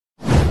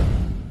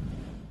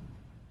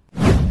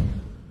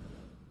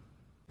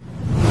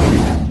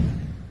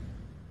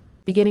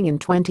Beginning in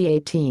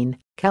 2018,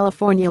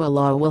 California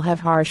law will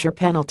have harsher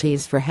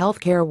penalties for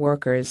healthcare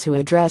workers who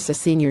address a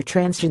senior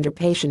transgender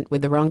patient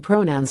with the wrong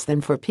pronouns than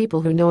for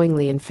people who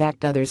knowingly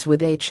infect others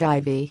with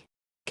HIV.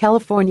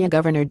 California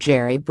Governor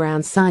Jerry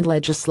Brown signed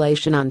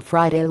legislation on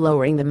Friday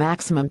lowering the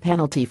maximum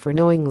penalty for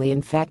knowingly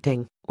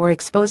infecting or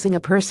exposing a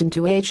person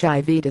to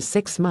HIV to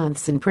 6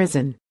 months in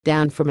prison,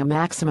 down from a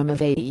maximum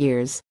of 8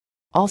 years.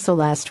 Also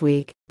last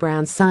week,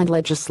 Brown signed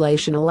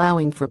legislation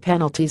allowing for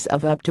penalties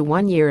of up to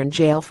 1 year in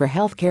jail for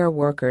healthcare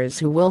workers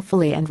who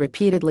willfully and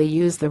repeatedly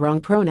use the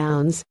wrong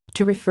pronouns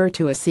to refer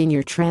to a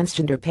senior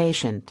transgender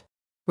patient.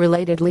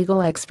 Related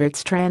legal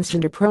experts: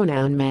 transgender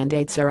pronoun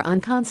mandates are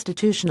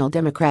unconstitutional.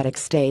 Democratic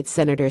State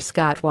Senator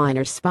Scott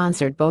Weiner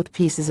sponsored both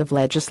pieces of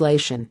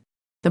legislation.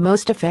 The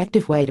most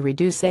effective way to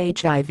reduce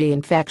HIV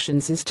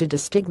infections is to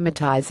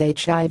destigmatize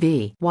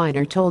HIV,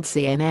 Weiner told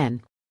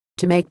CNN.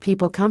 To make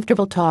people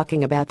comfortable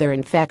talking about their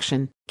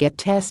infection, get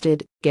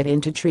tested, get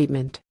into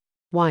treatment.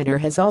 Weiner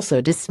has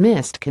also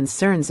dismissed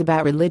concerns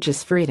about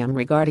religious freedom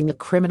regarding the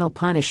criminal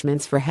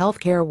punishments for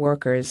healthcare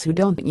workers who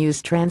don't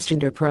use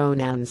transgender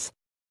pronouns.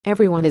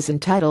 Everyone is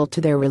entitled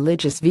to their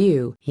religious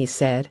view, he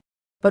said.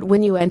 But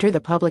when you enter the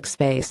public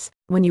space,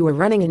 when you are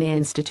running an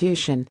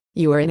institution,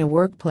 you are in a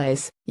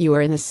workplace, you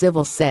are in a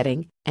civil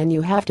setting, and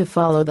you have to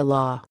follow the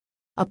law.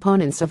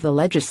 Opponents of the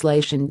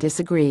legislation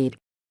disagreed.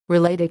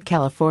 Related: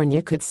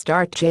 California could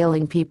start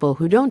jailing people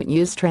who don't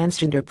use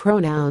transgender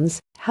pronouns.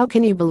 How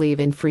can you believe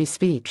in free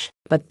speech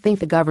but think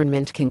the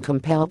government can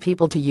compel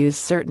people to use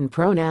certain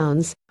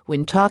pronouns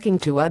when talking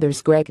to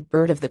others? Greg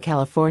Burt of the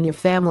California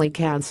Family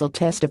Council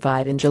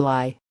testified in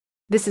July.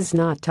 This is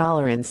not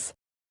tolerance.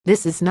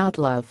 This is not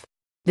love.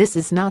 This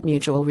is not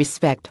mutual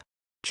respect.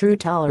 True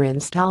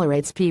tolerance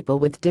tolerates people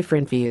with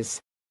different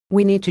views.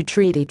 We need to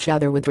treat each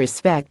other with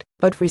respect,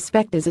 but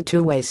respect is a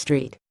two-way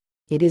street.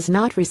 It is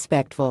not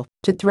respectful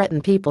to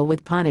threaten people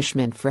with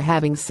punishment for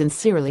having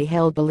sincerely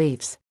held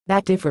beliefs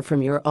that differ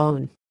from your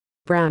own.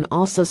 Brown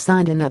also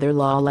signed another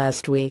law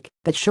last week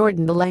that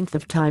shortened the length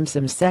of time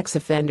some sex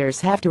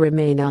offenders have to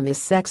remain on the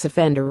sex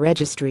offender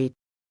registry.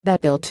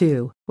 That bill,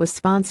 too, was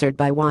sponsored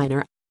by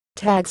Weiner.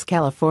 Tags: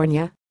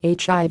 California,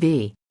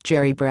 HIV,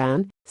 Jerry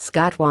Brown,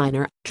 Scott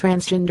Weiner,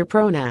 transgender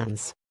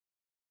pronouns.